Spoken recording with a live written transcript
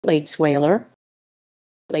Leitzweiler.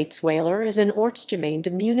 Leitzweiler is an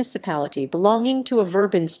Ortsgemeinde municipality belonging to a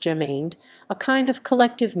Verbandsgemeinde, a kind of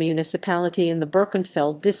collective municipality in the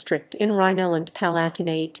Birkenfeld district in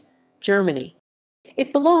Rhineland-Palatinate, Germany.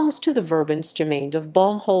 It belongs to the Verbandsgemeinde of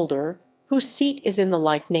Baumholder, whose seat is in the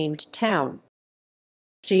like-named town.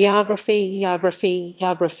 Geography.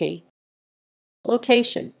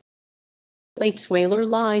 Location. Leitzweiler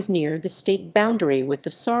lies near the state boundary with the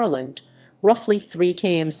Saarland, roughly 3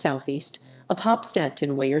 km southeast of Hauptstadt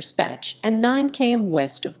in Weierspach and 9 km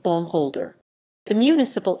west of Baumholder. The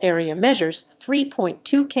municipal area measures 3.2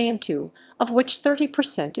 km2, of which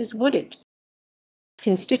 30% is wooded.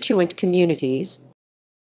 Constituent communities.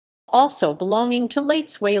 Also belonging to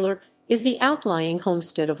Leitzweiler is the outlying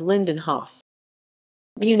homestead of Lindenhof.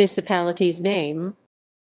 Municipality's name.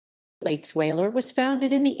 Leitzweiler was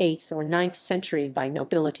founded in the 8th or 9th century by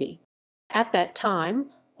nobility. At that time,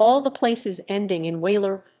 all the places ending in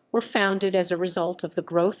Weiler were founded as a result of the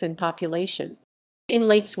growth in population. In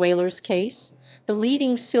Leitzweiler's case, the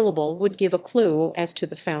leading syllable would give a clue as to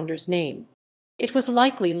the founder's name. It was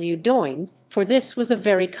likely Leudoin, for this was a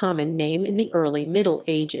very common name in the early Middle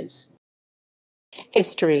Ages.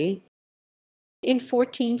 History. In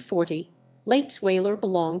 1440, Leitzweiler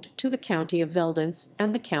belonged to the county of Veldenz,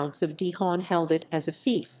 and the counts of Dihon held it as a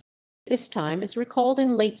fief. This time is recalled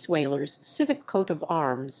in Leitzweiler's civic coat of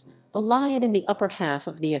arms. The lion in the upper half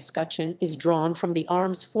of the escutcheon is drawn from the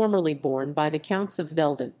arms formerly borne by the counts of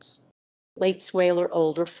Veldenz. Leitzweiler.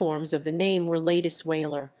 Older forms of the name were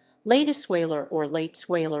Leitzweiler. Leitzweiler or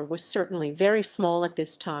Leitzweiler was certainly very small at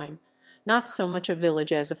this time, not so much a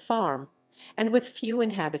village as a farm, and with few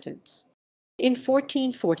inhabitants. In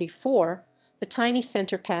 1444, the tiny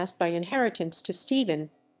centre passed by inheritance to Stephen,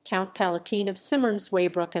 Count Palatine of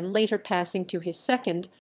Simmern-Zweibrück, and later passing to his second.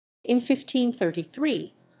 In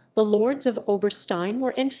 1533, the lords of Oberstein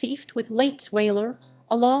were enfiefed with Leitzweiler,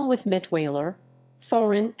 along with Mettweiler,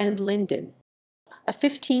 Thorin, and Linden. A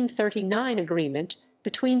 1539 agreement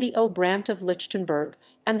between the Obrandt of Lichtenberg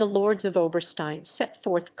and the lords of Oberstein set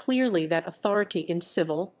forth clearly that authority in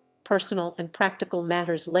civil, personal, and practical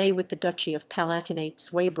matters lay with the Duchy of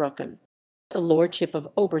Palatinate-Zweibrücken. The lordship of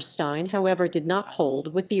Oberstein, however, did not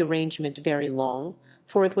hold with the arrangement very long,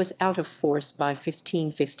 for it was out of force by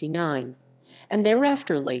 1559, and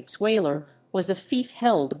thereafter Leitzweiler was a fief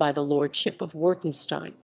held by the lordship of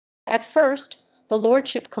Wurtenstein. At first, the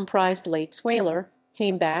lordship comprised Leitzweiler,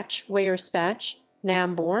 Heimbach, Weierspach,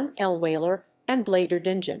 Namborn, Ellweiler, and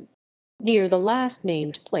Bladerdingen. Near the last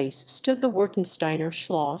named place stood the Wurtensteiner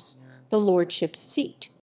Schloss, the lordship's seat.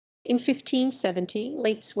 In 1570,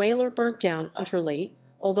 Leitzweiler burnt down utterly,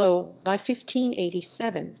 although by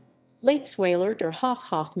 1587, Leitzweiler der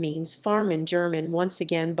Hofhof means farm in German once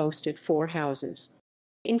again boasted 4 houses.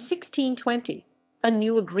 In 1620, a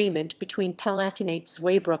new agreement between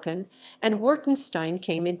Palatinate-Zweibrücken and Wurtenstein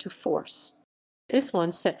came into force. This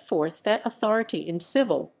one set forth that authority in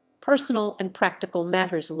civil, personal, and practical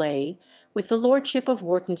matters lay with the lordship of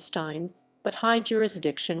Wurtenstein, but high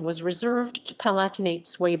jurisdiction was reserved to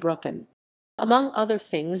Palatinate-Zweibrücken. Among other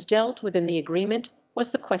things dealt with in the agreement was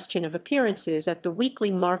the question of appearances at the weekly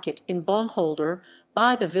market in Baumholder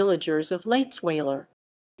by the villagers of Leitzweiler.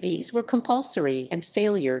 These were compulsory, and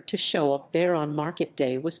failure to show up there on market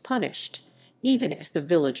day was punished, even if the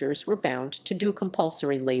villagers were bound to do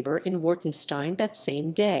compulsory labor in Wurtenstein that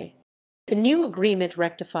same day. The new agreement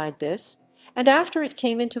rectified this, and after it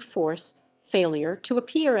came into force, failure to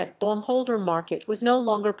appear at Baumholder market was no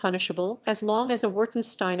longer punishable as long as a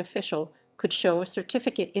Wurtenstein official could show a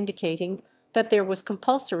certificate indicating that there was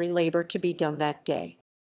compulsory labor to be done that day.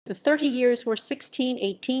 The 30 years were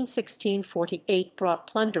 1618–1648 brought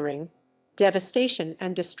plundering, devastation,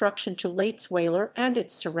 and destruction to Leitzweiler and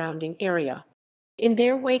its surrounding area. In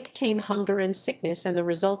their wake came hunger and sickness and the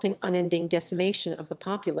resulting unending decimation of the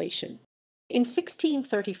population. In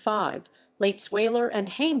 1635, Leitzweiler and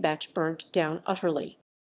Heimbach burnt down utterly.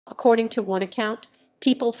 According to one account,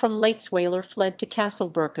 people from Leitzweiler fled to Castle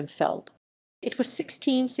Birkenfeld. It was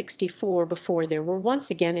 1664 before there were once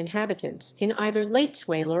again inhabitants in either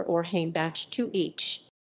Leitzweiler or Heimbach, 2 each.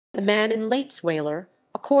 The man in Leitzweiler,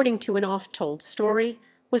 according to an oft-told story,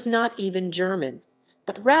 was not even German,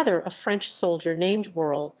 but rather a French soldier named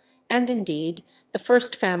Wurl, and indeed the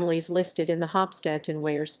first families listed in the Hauptstadt in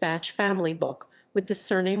Weierspach family book with the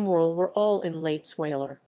surname Wurl were all in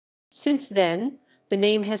Leitzweiler. Since then, the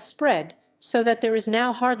name has spread, so that there is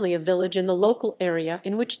now hardly a village in the local area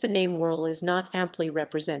in which the name Wurl is not amply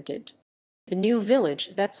represented. The new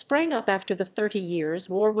village that sprang up after the 30 Years'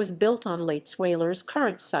 War was built on Leitzweiler's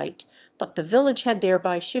current site, but the village had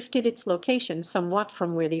thereby shifted its location somewhat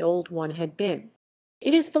from where the old one had been.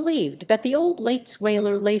 It is believed that the old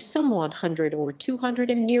Leitzweiler lay some 100 or 200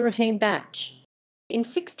 near Heimbach. In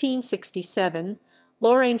 1667,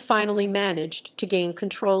 Lorraine finally managed to gain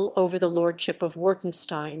control over the lordship of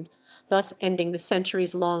Württemberg, thus ending the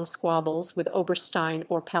centuries-long squabbles with Oberstein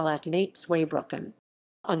or Palatinate Zweibrücken.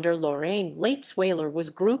 Under Lorraine, Leitzweiler was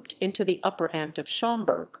grouped into the upper Amt of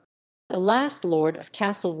Schaumburg. The last lord of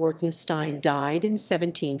Castle Württemberg died in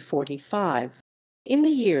 1745. In the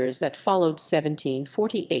years that followed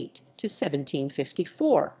 1748 to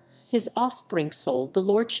 1754, his offspring sold the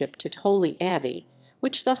lordship to Holy Abbey,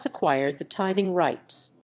 which thus acquired the tithing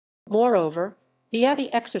rights. Moreover, the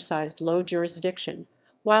abbey exercised low jurisdiction,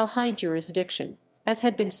 while high jurisdiction, as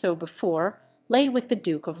had been so before, lay with the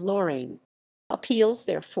Duke of Lorraine. Appeals,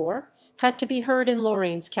 therefore, had to be heard in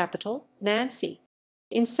Lorraine's capital, Nancy.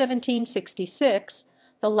 In 1766,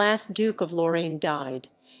 the last Duke of Lorraine died,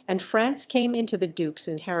 and France came into the Duke's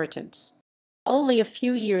inheritance. Only a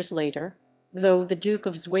few years later, though the Duke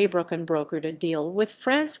of Zweibrücken brokered a deal with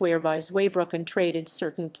France whereby Zweibrücken traded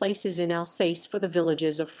certain places in Alsace for the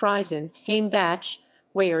villages of Friesen, Heimbach,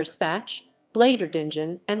 Weierspach,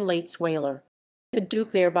 Bladerdingen, and Leitzweiler. The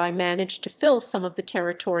Duke thereby managed to fill some of the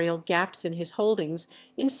territorial gaps in his holdings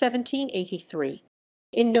in 1783.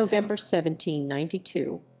 In November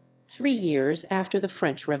 1792, 3 years after the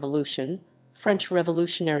French Revolution, French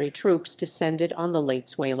revolutionary troops descended on the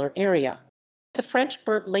Leitzweiler area. The French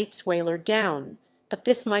burnt Leitzweiler down, but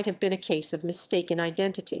this might have been a case of mistaken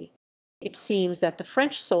identity. It seems that the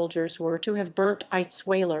French soldiers were to have burnt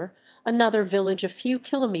Eitzweiler, another village a few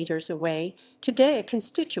kilometers away, today a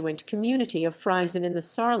constituent community of Friesen in the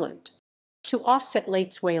Saarland. To offset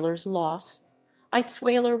Leitzweiler's loss,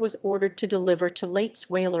 Eitzweiler was ordered to deliver to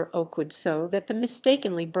Leitzweiler Oakwood so that the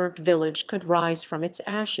mistakenly burnt village could rise from its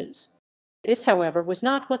ashes. This, however, was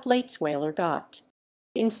not what Leitzweiler got.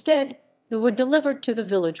 Instead, the wood delivered to the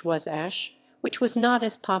village was ash, which was not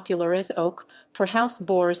as popular as oak, for house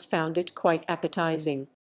boars found it quite appetizing.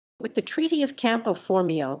 With the Treaty of Campo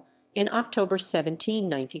Formio in October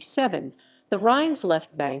 1797, the Rhine's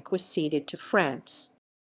left bank was ceded to France.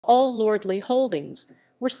 All lordly holdings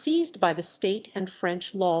were seized by the state and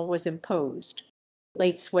French law was imposed.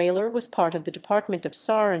 Leitzweiler was part of the department of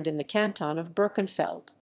Saarland in the canton of Birkenfeld.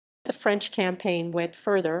 The French campaign went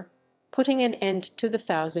further, putting an end to the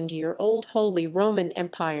 1,000-year-old Holy Roman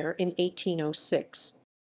Empire in 1806.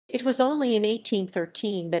 It was only in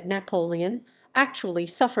 1813 that Napoleon actually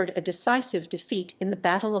suffered a decisive defeat in the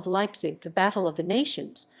Battle of Leipzig, the Battle of the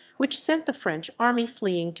Nations, which sent the French army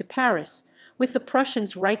fleeing to Paris, with the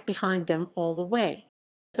Prussians right behind them all the way.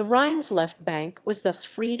 The Rhine's left bank was thus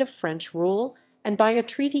freed of French rule, and by a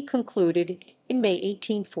treaty concluded in May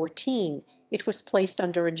 1814, it was placed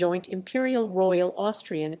under a joint Imperial Royal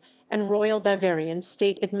Austrian and Royal Bavarian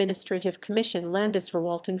State Administrative Commission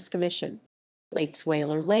Landesverwaltungskommission.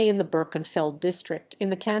 Leitzweiler lay in the Birkenfeld district in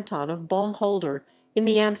the canton of Baumholder in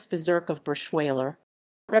the Amtsbezirk of Birschweiler.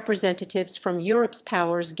 Representatives from Europe's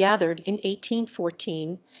powers gathered in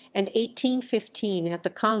 1814 and 1815 at the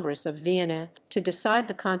Congress of Vienna to decide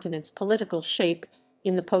the continent's political shape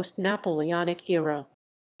in the post-Napoleonic era.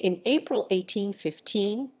 In April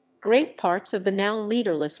 1815, great parts of the now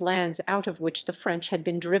leaderless lands out of which the French had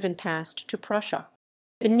been driven passed to Prussia.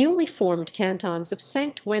 The newly formed cantons of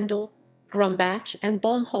St. Wendel, Grumbach, and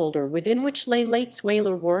Baumholder, within which lay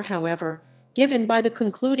Leitzweiler, were, however, given by the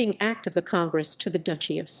concluding act of the Congress to the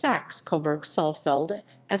Duchy of Saxe-Coburg-Saalfeld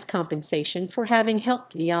as compensation for having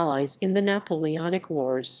helped the Allies in the Napoleonic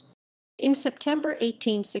Wars. In September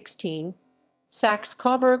 1816,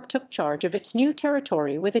 Saxe-Coburg took charge of its new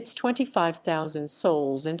territory with its 25,000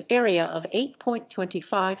 souls and area of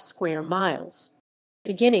 8.25 square miles.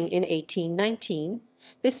 Beginning in 1819,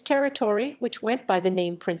 this territory, which went by the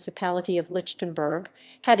name Principality of Lichtenberg,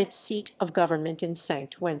 had its seat of government in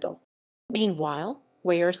St. Wendel. Meanwhile,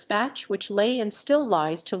 Weierspach, which lay and still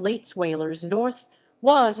lies to Leitzweiler's north,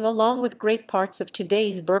 was, along with great parts of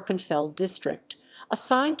today's Birkenfeld district,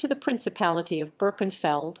 assigned to the Principality of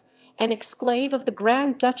Birkenfeld, an exclave of the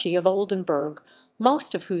Grand Duchy of Oldenburg,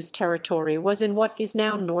 most of whose territory was in what is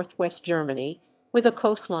now northwest Germany, with a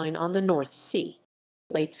coastline on the North Sea.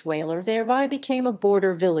 Leitzweiler thereby became a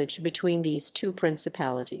border village between these two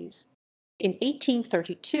principalities. In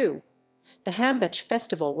 1832, the Heimbach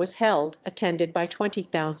Festival was held, attended by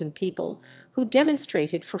 20,000 people, who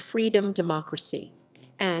demonstrated for freedom, democracy,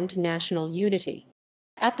 and national unity.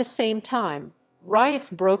 At the same time, riots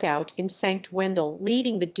broke out in St. Wendel,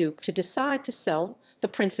 leading the Duke to decide to sell the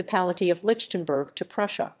Principality of Lichtenberg to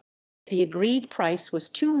Prussia. The agreed price was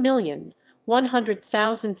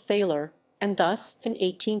 2,100,000 thaler, and thus, in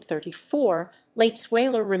 1834,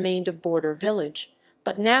 Leitzweiler remained a border village,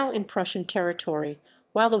 but now in Prussian territory,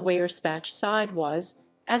 while the Weierspach side was,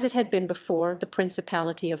 as it had been before, the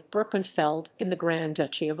Principality of Birkenfeld in the Grand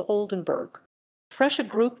Duchy of Oldenburg. Prussia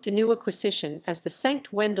grouped the new acquisition as the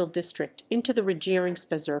Sankt Wendel district into the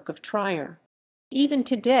Regierungsbezirk of Trier. Even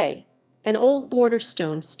today, an old border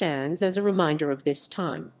stone stands as a reminder of this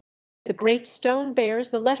time. The great stone bears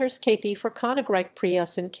the letters KP for Königreich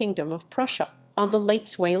Preußen Kingdom of Prussia on the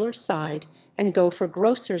Leitzweiler side, and Go for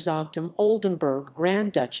Großherzogtum Oldenburg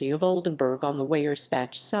Grand Duchy of Oldenburg on the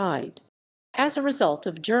Weierspach side. As a result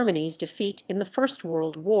of Germany's defeat in the First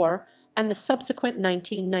World War and the subsequent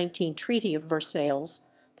 1919 Treaty of Versailles,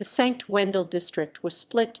 the Sankt Wendel district was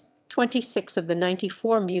split. 26 of the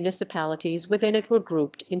 94 municipalities within it were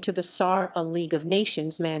grouped into the Saar, a League of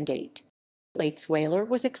Nations mandate. Leitzweiler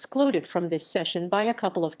was excluded from this cession by a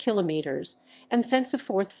couple of kilometers, and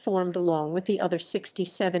thenceforth formed along with the other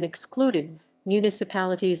 67 excluded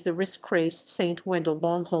municipalities the Reichskreis St. Wendel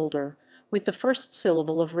Baumholder, with the first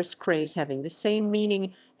syllable of Reichskreis having the same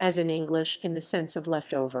meaning as in English in the sense of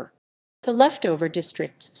leftover. The leftover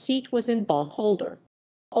district's seat was in Baumholder.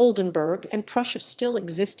 Oldenburg and Prussia still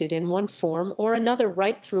existed in one form or another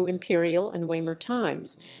right through Imperial and Weimar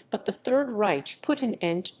times, but the Third Reich put an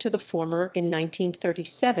end to the former in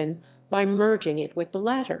 1937 by merging it with the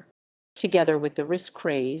latter. Together with the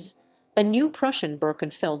Reichskreis, a new Prussian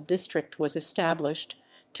Birkenfeld district was established,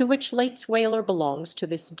 to which Leitzweiler belongs to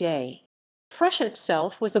this day. Prussia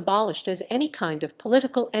itself was abolished as any kind of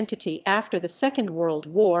political entity after the Second World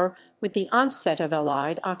War with the onset of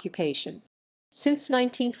Allied occupation. Since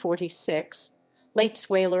 1946,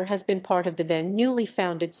 Leitzweiler has been part of the then newly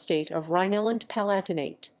founded state of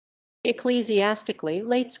Rhineland-Palatinate. Ecclesiastically,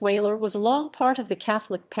 Leitzweiler was long part of the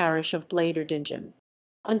Catholic parish of Bladerdingen.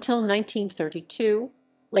 Until 1932,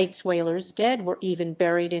 Leitzweiler's dead were even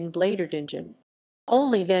buried in Bladerdingen.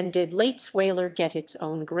 Only then did Leitzweiler get its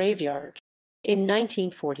own graveyard. In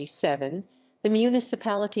 1947, the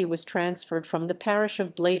municipality was transferred from the parish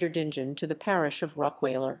of Bladerdingen to the parish of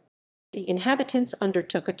Rockweiler. The inhabitants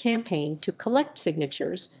undertook a campaign to collect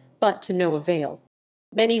signatures, but to no avail.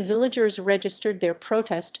 Many villagers registered their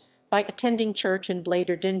protest by attending church in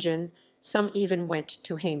Bladerdingen. Some even went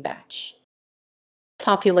to Heimbach.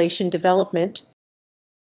 Population development.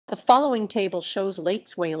 The following table shows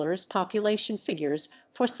Leitzweiler's population figures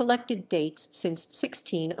for selected dates since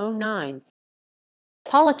 1609.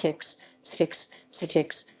 Politics 6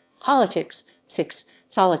 politics 6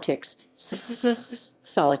 politics.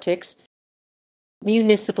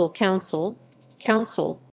 Municipal council.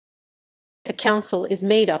 The council is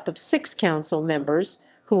made up of 6 council members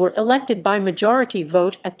who were elected by majority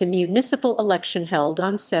vote at the municipal election held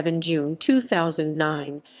on 7 June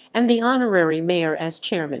 2009, and the honorary mayor as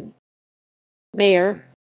chairman. Mayor.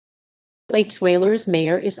 Leitzweiler's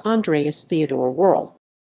mayor is Andreas Theodor Wörl.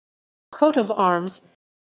 Coat of arms.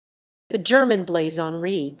 The German blazon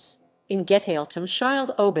reads, in Gethaltem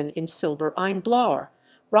Schild oben in Silber ein Blauer,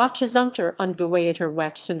 Rochesunkter und Bewater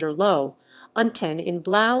wachsender Low, unten in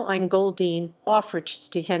Blau ein Goldin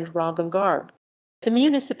aufrechtstehend Ragengarb. The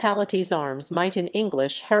municipality's arms might in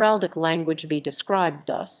English heraldic language be described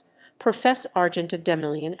thus: profess argent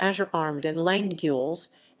demilion azure armed and langed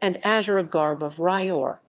gules, and azure a garb of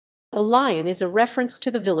Ryor. The lion is a reference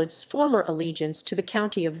to the village's former allegiance to the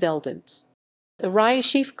county of Veldenz. The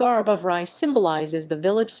Rye-sheaf garb of Rye symbolizes the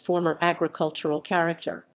village's former agricultural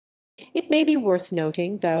character. It may be worth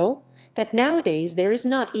noting, though, that nowadays there is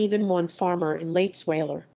not even one farmer in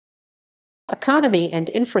Leitzweiler. Economy and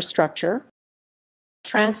infrastructure.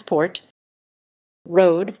 Transport.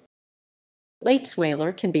 Road.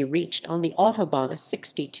 Leitzweiler can be reached on the Autobahn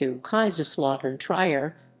 62 Kaiserslautern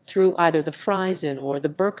Trier through either the Friesen or the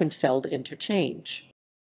Birkenfeld interchange.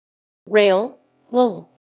 Rail.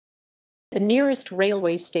 The nearest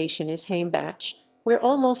railway station is Heimbach, where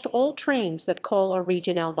almost all trains that call are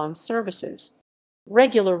Regionalbahn services.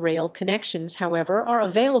 Regular rail connections, however, are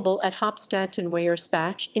available at Hauptstadt and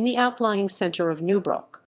Weierspach in the outlying center of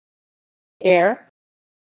Neubrook. Air.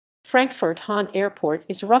 Frankfurt-Hahn Airport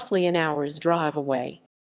is roughly an hour's drive away.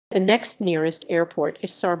 The next nearest airport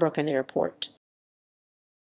is Saarbrücken Airport.